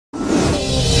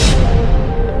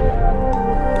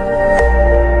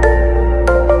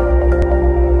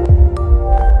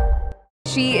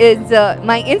is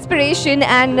my inspiration,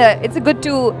 and it's good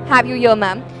to have you here,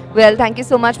 ma'am. Well, thank you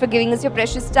so much for giving us your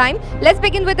precious time. Let's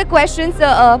begin with the questions.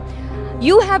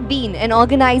 You have been an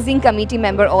organizing committee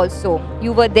member also.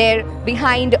 You were there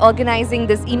behind organizing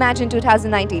this Imagine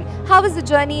 2019. How was the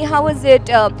journey? How was it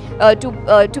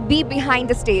to be behind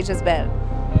the stage as well?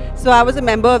 So I was a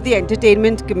member of the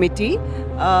entertainment committee,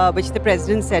 which the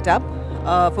president set up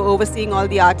for overseeing all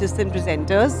the artists and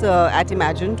presenters at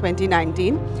Imagine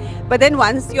 2019. But then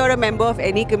once you're a member of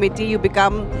any committee, you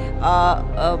become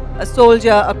a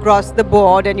soldier across the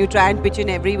board, and you try and pitch in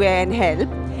everywhere and help.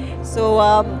 So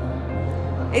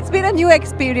it's been a new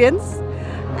experience,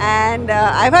 and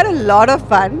I've had a lot of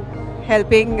fun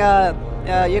helping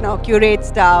curate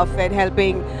stuff and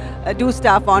helping do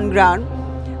stuff on ground.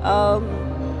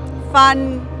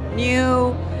 Fun,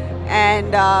 new,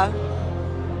 and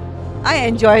I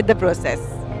enjoyed the process.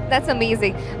 That's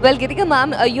amazing. Well, Gitikka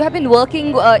ma'am, you have been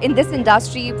working in this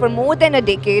industry for more than a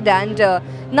decade, and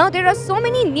now there are so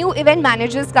many new event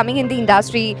managers coming in the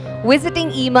industry, visiting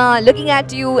EEMA, looking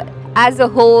at you as a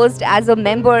host, as a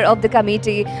member of the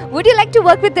committee. Would you like to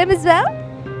work with them as well?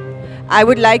 I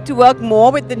would like to work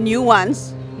more with the new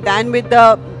ones than with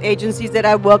the agencies that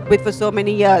I've worked with for so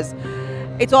many years.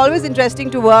 It's always interesting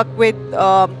to work with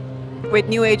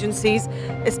new agencies,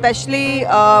 especially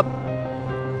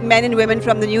men and women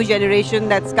from the new generation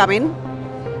that's coming.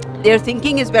 Their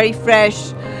thinking is very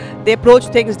fresh. They approach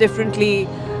things differently.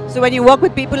 So when you work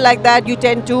with people like that, you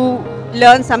tend to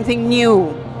learn something new.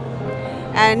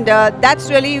 And that's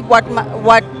really what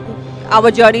our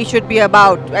journey should be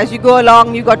about. As you go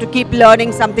along, you got to keep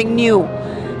learning something new.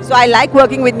 So I like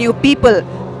working with new people,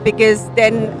 because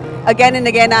then again and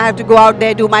again I have to go out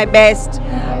there, do my best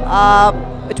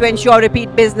to ensure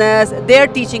repeat business. They're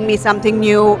teaching me something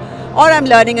new, or I'm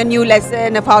learning a new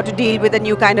lesson of how to deal with a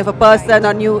new kind of a person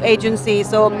or new agency.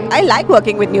 So I like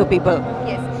working with new people.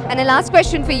 Yes. And a last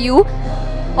question for you.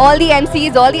 All the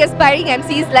MCs, all the aspiring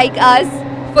MCs like us,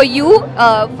 for you,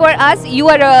 for us, you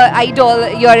are an idol,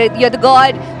 you're the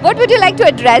god. What would you like to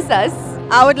address us?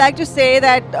 I would like to say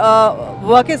that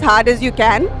work as hard as you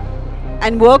can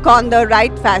and work on the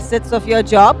right facets of your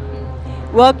job.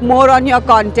 Work more on your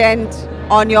content,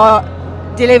 on your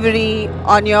delivery,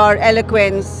 on your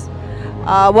eloquence.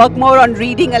 Work more on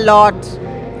reading a lot,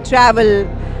 travel,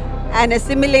 and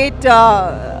assimilate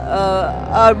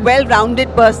a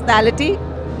well-rounded personality.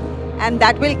 And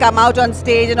that will come out on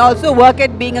stage. And also work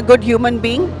at being a good human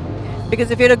being,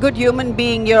 because if you're a good human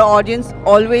being, your audience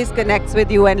always connects with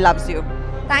you and loves you.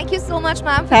 Thank you so much,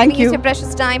 ma'am, for giving us your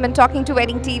precious time and talking to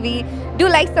Wedding TV. Do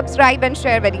like, subscribe and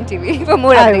share Wedding TV for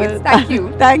more updates. Thank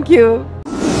you. Thank you.